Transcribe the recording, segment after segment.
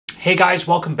Hey guys,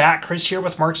 welcome back. Chris here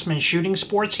with Marksman Shooting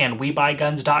Sports and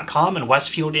WeBuyGuns.com in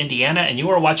Westfield, Indiana, and you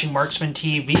are watching Marksman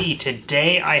TV.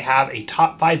 Today I have a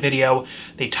top 5 video,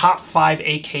 the top 5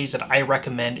 AKs that I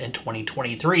recommend in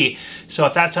 2023. So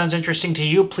if that sounds interesting to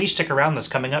you, please stick around. That's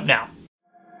coming up now.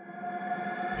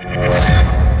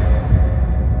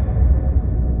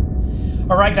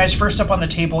 Alright guys, first up on the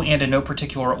table and in no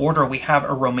particular order, we have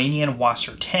a Romanian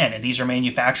Wasser 10. And these are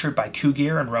manufactured by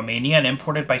Cougar in Romania and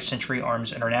imported by Century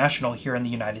Arms International here in the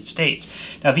United States.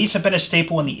 Now these have been a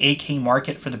staple in the AK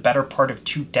market for the better part of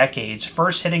 2 decades,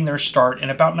 first hitting their start in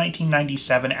about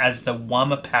 1997 as the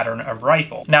WUM pattern of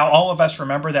rifle. Now all of us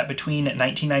remember that between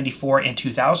 1994 and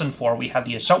 2004 we had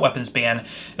the assault weapons ban,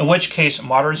 in which case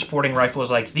modern sporting rifles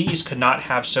like these could not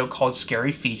have so-called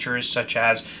scary features such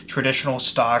as traditional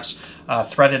stocks,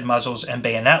 threaded muzzles, and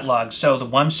bayonet lugs. So the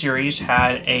WUM series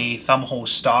had a thumbhole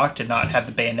stock, did not have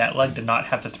the bayonet lug, did not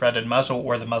have the threaded muzzle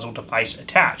or the muzzle device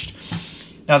attached.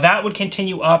 Now that would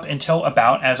continue up until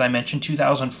about, as I mentioned,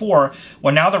 2004,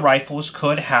 when now the rifles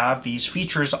could have these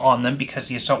features on them because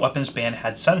the assault weapons ban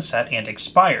had sunset and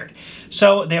expired.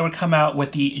 So they would come out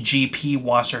with the GP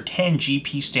Wasser 10,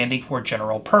 GP standing for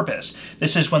general purpose.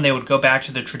 This is when they would go back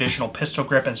to the traditional pistol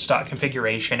grip and stock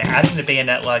configuration, adding the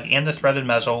bayonet lug and the threaded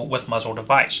muzzle with muzzle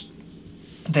device.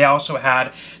 They also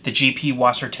had the GP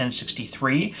Wasser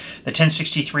 1063, the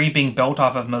 1063 being built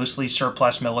off of mostly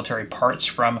surplus military parts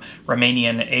from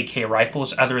Romanian AK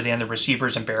rifles other than the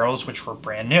receivers and barrels, which were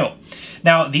brand new.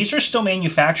 Now, these are still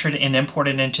manufactured and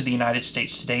imported into the United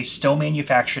States today, still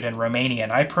manufactured in Romania,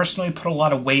 and I personally put a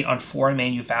lot of weight on foreign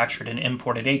manufactured and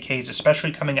imported AKs,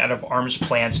 especially coming out of arms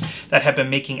plants that have been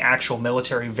making actual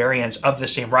military variants of the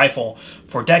same rifle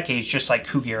for decades, just like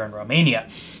Cougar in Romania.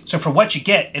 So for what you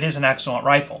get, it is an excellent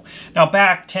rifle. Now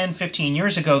back 10, 15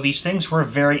 years ago, these things were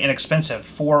very inexpensive,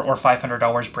 $400 or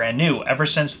 $500 brand new. Ever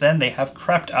since then, they have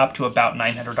crept up to about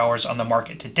 $900 on the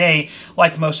market today.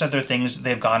 Like most other things,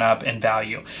 they've gone up in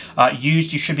value.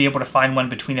 Used, you should be able to find one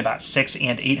between about $600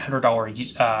 and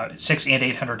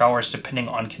 $800 depending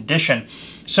on condition.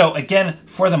 So again,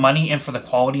 for the money and for the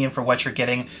quality and for what you're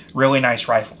getting, really nice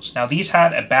rifles. Now these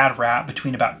had a bad rap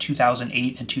between about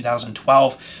 2008 and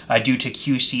 2012 due to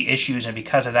QC issues, and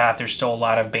because of that, there's still a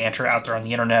lot of banter out there on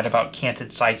the internet about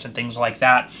canted sights and things like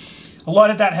that. A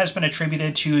lot of that has been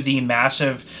attributed to the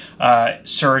massive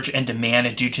surge in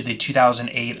demand due to the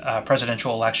 2008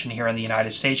 presidential election here in the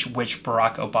United States, which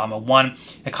Barack Obama won.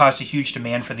 It caused a huge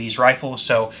demand for these rifles,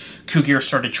 so Cougar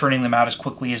started churning them out as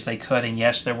quickly as they could, and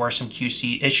yes, there were some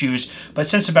QC issues, but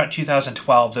since about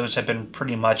 2012, those have been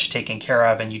pretty much taken care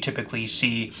of, and you typically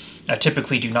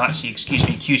do not see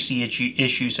QC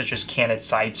issues such as canted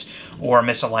sights or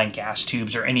misaligned gas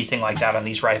tubes or anything like that on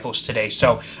these rifles today.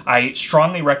 So I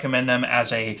strongly recommend them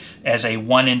as a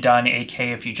one and done AK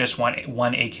if you just want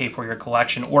one AK for your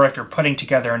collection, or if you're putting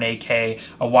together an AK,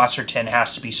 a Wasser 10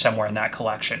 has to be somewhere in that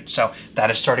collection. So that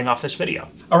is starting off this video.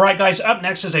 Alright guys, up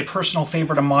next is a personal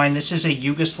favorite of mine. This is a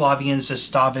Yugoslavian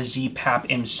Zastava Z-PAP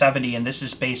M70, and this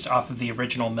is based off of the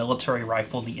original military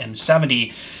rifle, the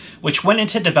M70, which went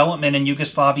into development in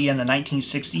Yugoslavia in the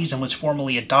 1960s and was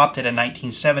formally adopted in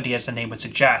 1970, as the name would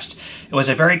suggest. It was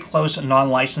a very close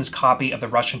non-licensed copy of the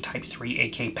Russian Type 3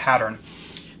 AK pattern.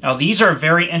 Now these are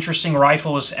very interesting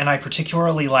rifles, and I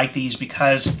particularly like these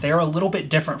because they're a little bit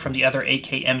different from the other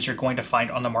AKMs you're going to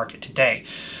find on the market today.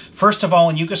 First of all,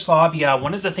 in Yugoslavia,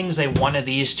 one of the things they wanted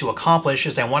these to accomplish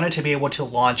is they wanted to be able to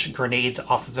launch grenades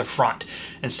off of the front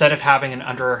instead of having an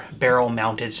under-barrel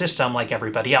mounted system like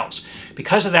everybody else.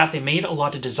 Because of that, they made a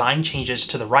lot of design changes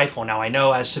to the rifle. Now I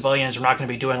know as civilians we're not going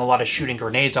to be doing a lot of shooting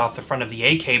grenades off the front of the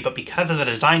AK, but because of the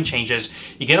design changes,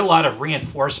 you get a lot of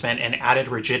reinforcement and added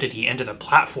rigidity into the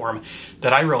platform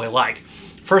that I really like.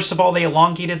 First of all, they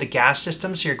elongated the gas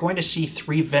system, so you're going to see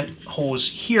 3 vent holes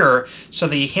here, so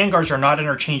the handguards are not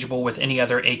interchangeable with any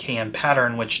other AKM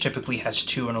pattern, which typically has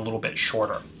 2 and a little bit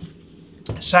shorter.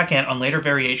 Second, on later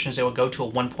variations, they will go to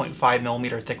a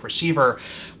 1.5mm thick receiver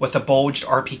with a bulged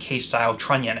RPK-style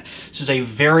trunnion. This is a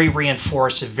very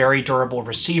reinforced, very durable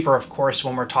receiver, of course,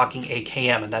 when we're talking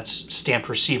AKM, and that's stamped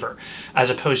receiver,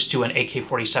 as opposed to an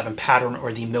AK-47 pattern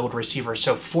or the milled receiver.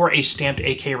 So for a stamped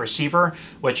AK receiver,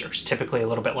 which is typically a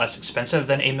little bit less expensive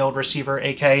than a milled receiver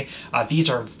AK, these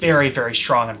are very, very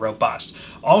strong and robust.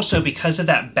 Also, because of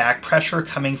that back pressure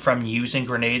coming from using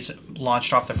grenades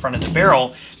launched off the front of the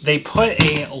barrel, they put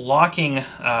a locking,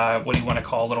 what do you want to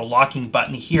call, a little locking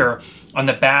button here on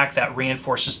the back that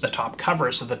reinforces the top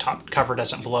cover so the top cover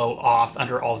doesn't blow off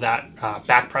under all that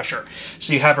back pressure.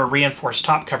 So you have a reinforced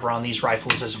top cover on these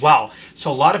rifles as well.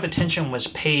 So a lot of attention was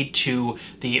paid to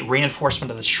the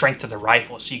reinforcement of the strength of the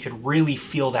rifle, so you could really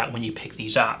feel that when you pick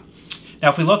these up. Now,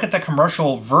 if we look at the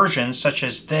commercial versions, such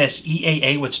as this,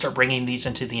 EAA would start bringing these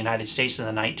into the United States in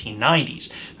the 1990s.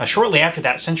 Now, shortly after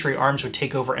that, Century Arms would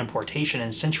take over importation,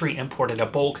 and Century imported a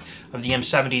bulk of the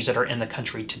M70s that are in the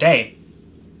country today.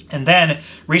 And then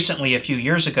recently, a few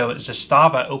years ago,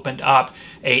 Zastava opened up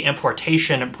a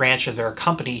importation branch of their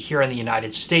company here in the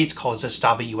United States called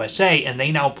Zastava USA, and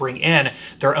they now bring in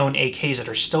their own AKs that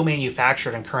are still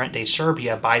manufactured in current-day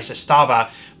Serbia by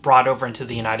Zastava, brought over into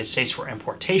the United States for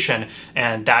importation,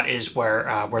 and that is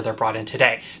where they're brought in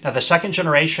today. Now, the second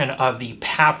generation of the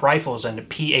PAP rifles, and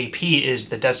PAP is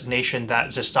the designation that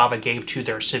Zastava gave to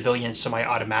their civilian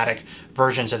semi-automatic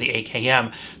versions of the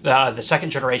AKM. The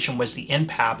second generation was the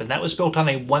NPAP, and that was built on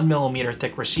a 1mm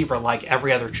thick receiver like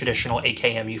every other traditional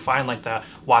AKM you find, like the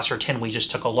Wasser 10 we just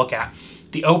took a look at.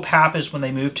 The OPAP is when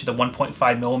they moved to the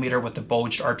 1.5mm with the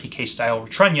bulged RPK style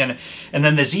trunnion, and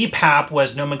then the ZPAP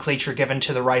was nomenclature given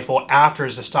to the rifle after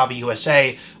Zastava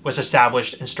USA was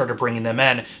established and started bringing them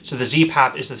in. So the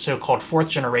ZPAP is the so-called fourth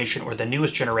generation, or the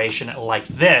newest generation, like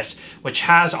this, which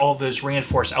has all of those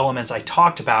reinforced elements I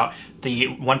talked about. The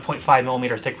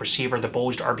 1.5mm thick receiver, the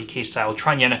bulged RBK style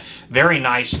trunnion, very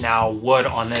nice now wood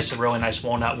on this, a really nice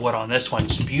walnut wood on this one.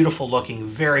 Just beautiful looking,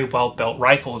 very well built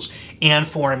rifles, and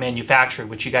foreign manufactured,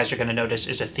 which you guys are going to notice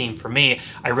is a theme for me.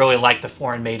 I really like the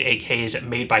foreign made AKs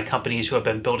made by companies who have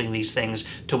been building these things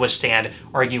to withstand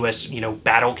arduous,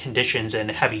 battle conditions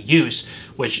and heavy use,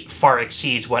 which far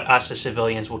exceeds what us as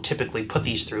civilians will typically put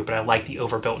these through. But I like the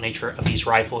overbuilt nature of these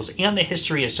rifles and the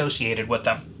history associated with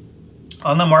them.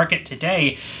 On the market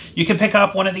today, you can pick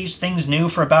up one of these things new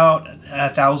for about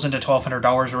 $1,000 to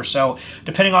 $1,200 or so,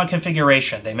 depending on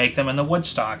configuration. They make them in the wood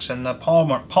stocks and the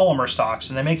polymer stocks,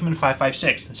 and they make them in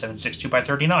 5.56 and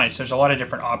 7.62x39. So there's a lot of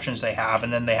different options they have,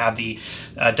 and then they have the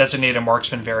designated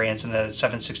marksman variants and the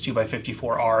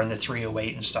 7.62x54R and the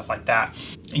 308 and stuff like that.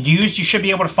 Used, you should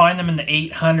be able to find them in the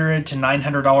 $800 to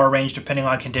 $900 range, depending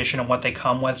on condition and what they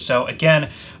come with. So again,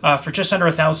 for just under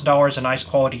 $1,000, a nice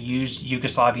quality used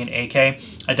Yugoslavian AK.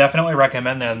 I definitely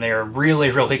recommend them. They are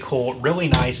really, really cool, really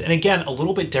nice, and again, a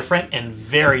little bit different and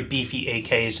very beefy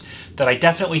AKs that I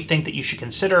definitely think that you should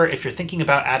consider if you're thinking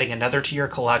about adding another to your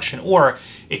collection, or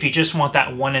if you just want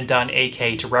that one and done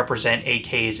AK to represent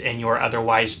AKs in your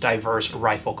otherwise diverse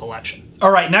rifle collection.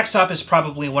 All right, next up is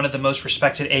probably one of the most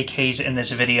respected AKs in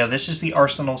this video. This is the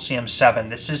Arsenal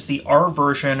CM7. This is the R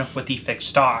version with the fixed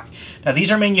stock. Now,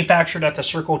 these are manufactured at the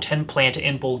Circle 10 plant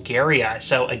in Bulgaria.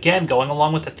 So again, going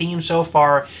along with the theme so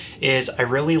far is I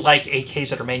really like AKs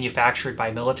that are manufactured by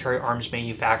military arms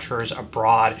manufacturers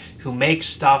abroad who make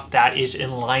stuff that is in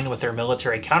line with their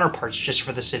military counterparts just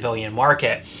for the civilian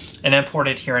market, and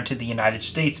imported here into the United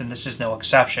States, and this is no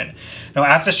exception. Now,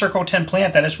 at the Circle 10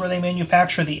 plant, that is where they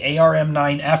manufacture the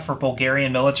ARM-9F for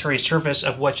Bulgarian military service,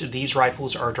 of which these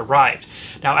rifles are derived.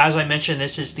 Now, as I mentioned,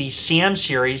 this is the SAM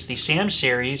series. The SAM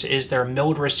series is their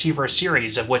milled receiver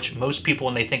series, of which most people,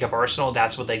 when they think of Arsenal,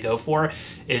 that's what they go for,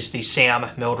 is the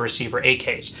SAM milled receiver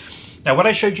AKs. Now, what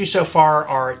I showed you so far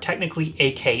are technically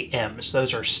AKMs.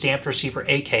 Those are stamped receiver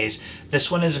AKs. This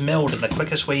one is milled, and the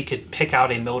quickest way you could pick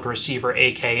out a milled receiver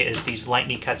AK is these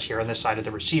lightning cuts here on the side of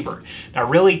the receiver. Now,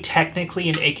 really, technically,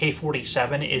 an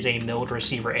AK-47 is a milled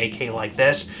receiver AK like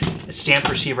this. A stamped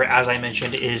receiver, as I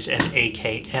mentioned, is an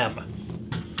AKM.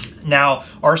 Now,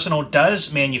 Arsenal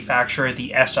does manufacture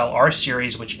the SLR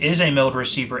series, which is a milled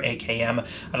receiver AKM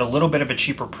at a little bit of a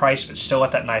cheaper price, but still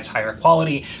at that nice higher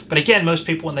quality. But again, most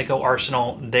people, when they go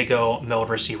Arsenal, they go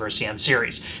milled receiver SAM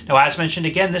series. Now, as mentioned,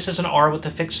 again, this is an R with the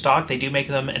fixed stock. They do make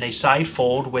them in a side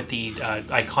fold with the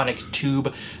iconic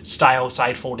tube style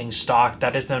side folding stock.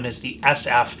 That is known as the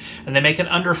SF. And they make an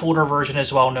underfolder version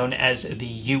as well, known as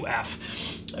the UF.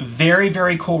 Very,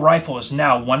 very cool rifles.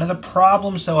 Now, one of the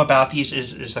problems, though, about these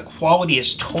is the quality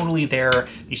is totally there.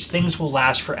 These things will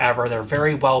last forever. They're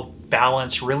very well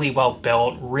balanced, really well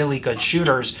built, really good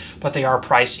shooters, but they are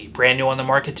pricey. Brand new on the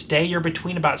market today, you're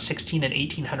between about $1,600 and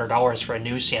 $1,800 for a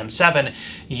new CM7.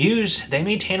 Used, they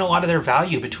maintain a lot of their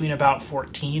value between about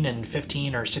 $1,400 and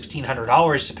 $1,500 or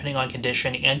 $1,600, depending on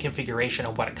condition and configuration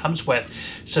of what it comes with.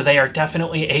 So they are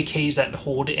definitely AKs that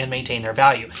hold and maintain their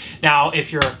value. Now,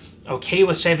 if you're okay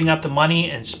with saving up the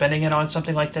money and spending it on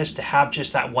something like this to have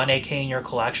just that one AK in your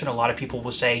collection, a lot of people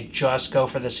will say just go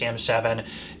for the SAM7.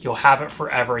 You'll have it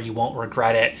forever. You won't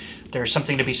regret it. There's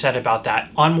something to be said about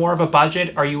that. On more of a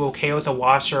budget, are you okay with a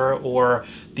Wasser or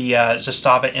the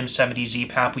Zastava M70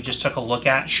 ZPAP we just took a look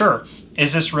at? Sure.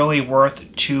 Is this really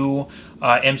worth two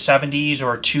M70s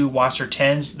or two Wasser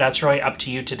 10s? That's really up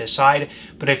to you to decide.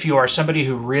 But if you are somebody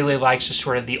who really likes the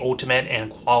sort of the ultimate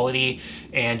and quality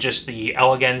and just the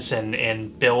elegance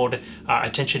and build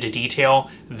attention to detail,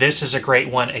 this is a great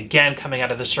one. Again, coming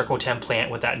out of the Circle 10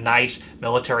 plant with that nice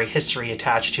military history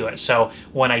attached to it. So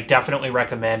one I definitely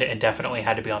recommend and definitely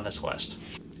had to be on this list.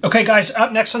 Okay guys,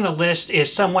 up next on the list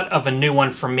is somewhat of a new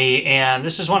one for me, and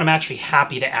this is one I'm actually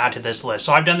happy to add to this list.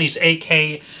 So I've done these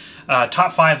AK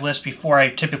top 5 lists before. I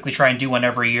typically try and do one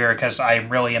every year because I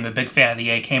really am a big fan of the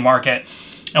AK market.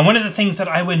 And one of the things that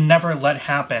I would never let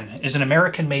happen is an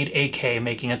American-made AK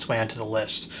making its way onto the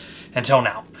list until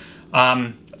now.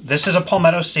 This is a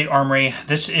Palmetto State Armory.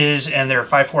 This is in their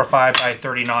 545 by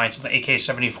 39, so the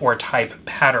AK-74 type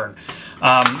pattern.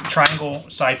 Triangle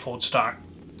side fold stock.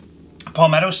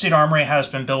 Palmetto State Armory has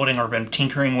been building or been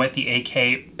tinkering with the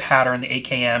AK pattern, the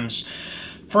AKMs,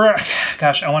 for,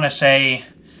 gosh, I want to say,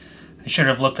 I should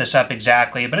have looked this up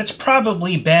exactly, but it's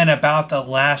probably been about the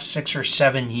last 6 or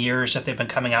 7 years that they've been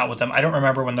coming out with them. I don't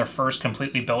remember when their first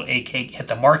completely built AK hit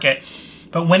the market,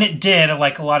 but when it did,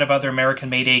 like a lot of other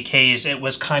American-made AKs, it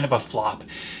was kind of a flop.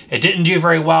 It didn't do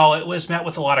very well. It was met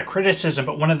with a lot of criticism,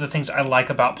 but one of the things I like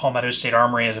about Palmetto State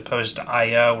Armory as opposed to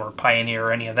IO or Pioneer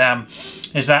or any of them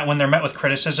is that when they're met with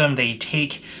criticism, they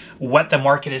take what the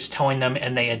market is telling them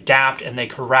and they adapt and they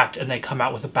correct and they come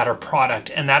out with a better product,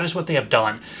 and that is what they have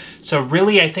done. So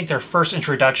really, I think their first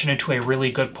introduction into a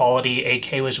really good quality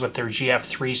AK was with their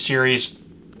GF3 series.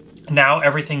 Now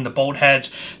everything, the bolt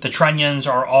heads, the trunnions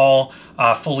are all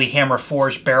fully hammer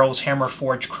forged, barrels hammer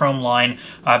forged, chrome line.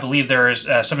 I believe there's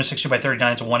 760 by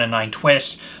 39s, a 1 and 9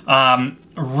 twist.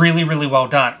 Really, really well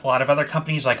done. A lot of other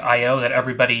companies like IO that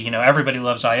everybody, you know, everybody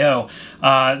loves IO,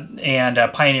 and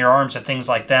Pioneer Arms and things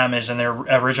like them is in their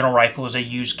original rifles, they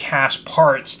use cast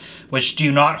parts which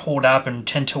do not hold up and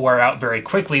tend to wear out very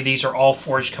quickly. These are all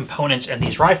forged components in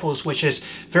these rifles, which is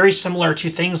very similar to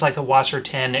things like the Wasser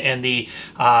 10 and the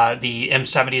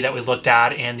M70 that we looked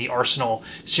at and the Arsenal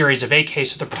series of AK.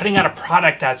 So they're putting out a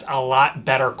product that's a lot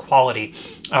better quality.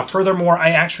 Furthermore, I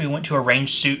actually went to a range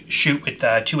shoot with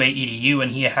 28 EDU, and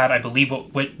he had, I believe,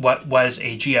 what was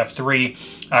a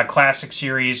GF3 Classic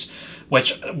Series,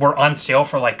 which were on sale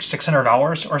for like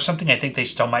 $600 or something. I think they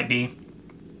still might be.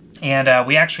 And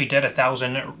we actually did a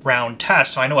 1,000 round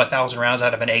test. So I know 1,000 rounds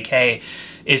out of an AK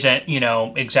isn't, you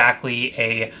know, exactly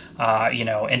a, you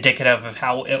know, indicative of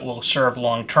how it will serve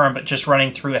long term, but just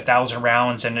running through 1,000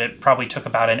 rounds, and it probably took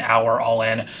about an hour all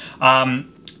in.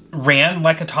 Ran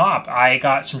like a top. I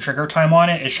got some trigger time on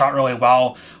it. It shot really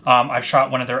well. I've shot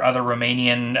one of their other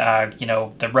Romanian, you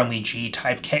know, the Romy G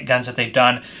type kit guns that they've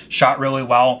done. Shot really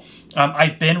well.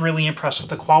 I've been really impressed with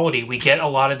the quality. We get a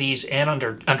lot of these in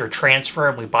under transfer,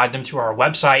 and we buy them through our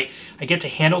website. I get to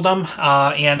handle them,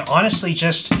 and honestly,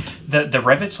 just the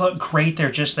rivets look great.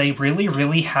 They really,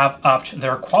 really have upped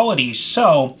their quality.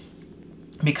 So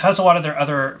because a lot of their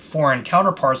other foreign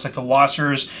counterparts like the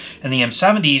Wassers and the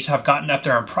M70s have gotten up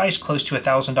there in price close to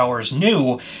 $1,000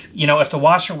 new, you know, if the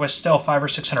Wasser was still $500 or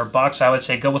 $600, I would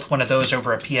say go with one of those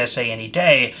over a PSA any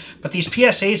day. But these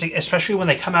PSAs, especially when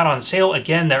they come out on sale,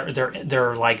 again,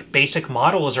 they're like basic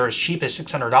models are as cheap as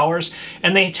 $600,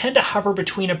 and they tend to hover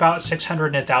between about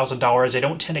 $600 and $1,000. They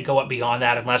don't tend to go up beyond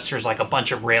that unless there's like a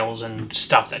bunch of rails and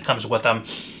stuff that comes with them.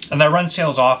 And they run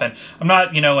sales often. I'm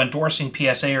not, you know, endorsing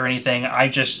PSA or anything. I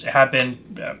just have been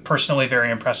personally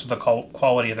very impressed with the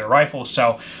quality of their rifles.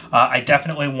 So I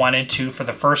definitely wanted to, for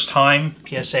the first time,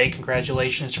 PSA,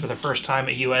 congratulations, for the first time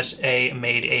a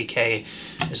USA-made AK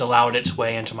has allowed its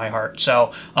way into my heart.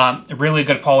 So really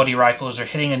good quality rifles are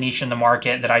hitting a niche in the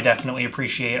market that I definitely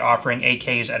appreciate, offering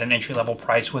AKs at an entry-level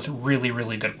price with really,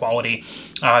 really good quality.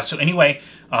 So anyway,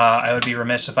 I would be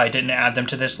remiss if I didn't add them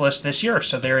to this list this year.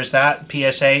 So there is that,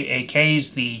 PSA,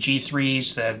 AKs, the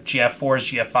G3s, the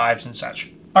GF4s, GF5s, and such.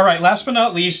 All right, last but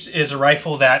not least is a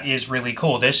rifle that is really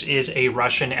cool. This is a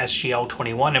Russian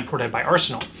SGL-21 imported by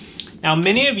Arsenal. Now,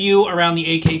 many of you around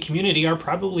the AK community are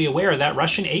probably aware that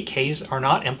Russian AKs are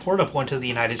not importable into the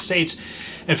United States.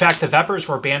 In fact, the Veprs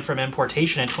were banned from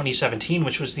importation in 2017,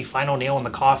 which was the final nail in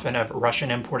the coffin of Russian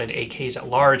imported AKs at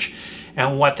large.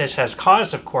 And what this has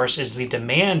caused, of course, is the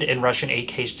demand in Russian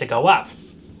AKs to go up.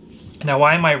 Now,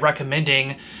 why am I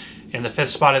recommending in the fifth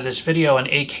spot of this video an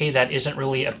AK that isn't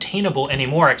really obtainable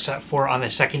anymore except for on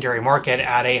the secondary market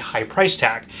at a high price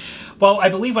tag? Well, I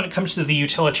believe when it comes to the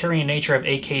utilitarian nature of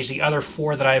AKs, the other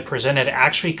four that I presented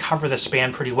actually cover the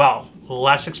span pretty well.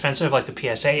 Less expensive like the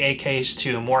PSA AKs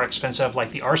to more expensive like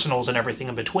the Arsenals and everything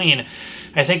in between.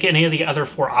 I think any of the other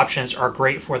four options are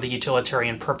great for the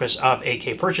utilitarian purpose of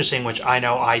AK purchasing, which I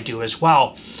know I do as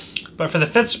well. But for the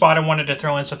fifth spot, I wanted to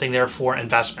throw in something there for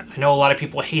investment. I know a lot of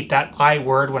people hate that I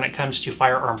word when it comes to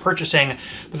firearm purchasing,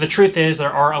 but the truth is there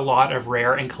are a lot of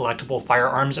rare and collectible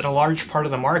firearms, and a large part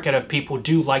of the market of people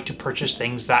do like to purchase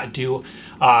things that do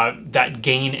that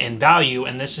gain in value,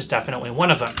 and this is definitely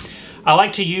one of them. I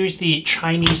like to use the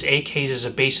Chinese AKs as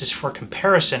a basis for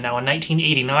comparison. Now, in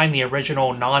 1989, the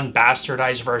original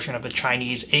non-bastardized version of the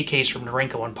Chinese AKs from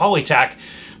Norinco and Polytech,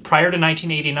 prior to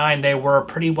 1989, they were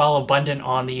pretty well abundant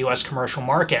on the US commercial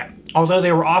market. Although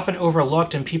they were often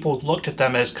overlooked and people looked at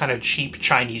them as kind of cheap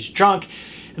Chinese junk,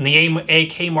 and the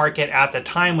AK market at the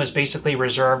time was basically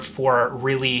reserved for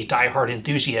really diehard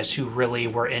enthusiasts who really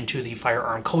were into the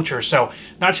firearm culture. So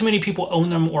not too many people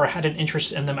owned them or had an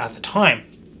interest in them at the time.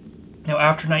 Now,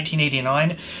 after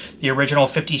 1989, the original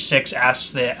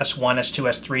 56S, the S1, S2,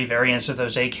 S3 variants of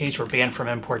those AKs were banned from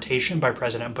importation by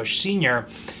President Bush Sr.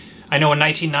 I know in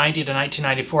 1990 to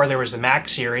 1994 there was the Mac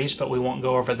series, but we won't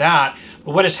go over that.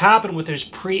 But what has happened with those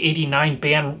pre-89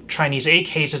 banned Chinese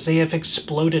AKs is they have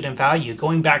exploded in value.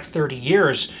 Going back 30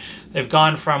 years, they've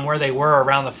gone from where they were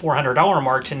around the $400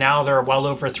 mark to now they're well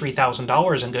over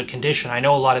 $3,000 in good condition. I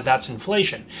know a lot of that's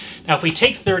inflation. Now, if we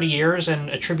take 30 years and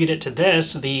attribute it to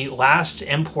this, the last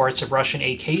imports of Russian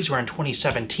AKs were in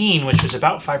 2017, which was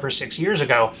about 5 or 6 years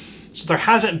ago. So there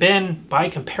hasn't been, by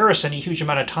comparison, a huge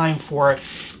amount of time for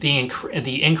the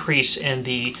increase in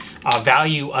the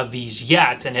value of these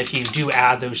yet. And if you do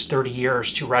add those 30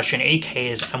 years to Russian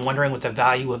AKs, I'm wondering what the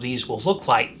value of these will look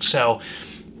like. So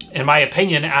in my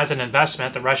opinion, as an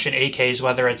investment, the Russian AKs,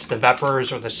 whether it's the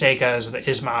Veprs or the Segas or the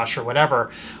Izmash or whatever,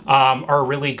 are a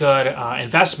really good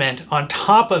investment. On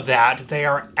top of that, they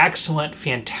are excellent,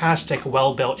 fantastic,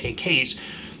 well-built AKs.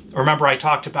 Remember, I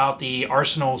talked about the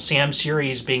Arsenal Sam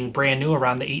series being brand new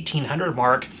around the 1800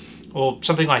 mark. Well,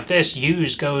 something like this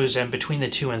used goes in between the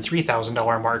 $2,000 and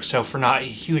 $3,000 mark. So for not a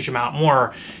huge amount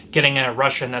more, getting in a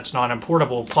Russian that's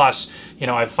non-importable. Plus, you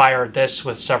know, I've fired this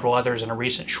with several others in a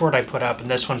recent short I put up, and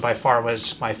this one by far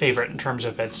was my favorite in terms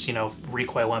of its, you know,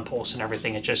 recoil impulse and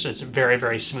everything. It just is very,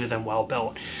 very smooth and well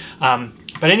built.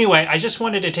 But anyway, I just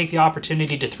wanted to take the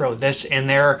opportunity to throw this in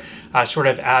there sort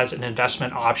of as an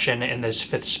investment option in this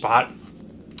fifth spot,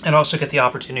 and also get the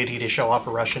opportunity to show off a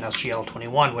Russian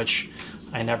SGL-21, which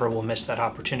I never will miss that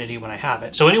opportunity when I have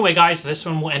it. So anyway, guys, this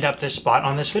one will end up this spot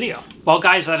on this video. Well,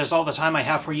 guys, that is all the time I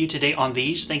have for you today on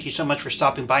these. Thank you so much for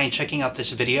stopping by and checking out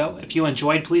this video. If you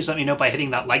enjoyed, please let me know by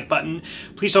hitting that like button.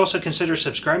 Please also consider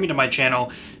subscribing to my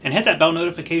channel and hit that bell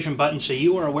notification button so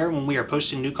you are aware when we are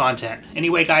posting new content.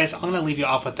 Anyway, guys, I'm going to leave you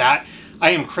off with that. I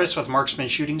am Chris with Marksman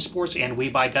Shooting Sports and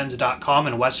WeBuyGuns.com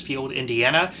in Westfield,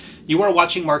 Indiana. You are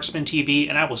watching Marksman TV,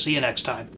 and I will see you next time.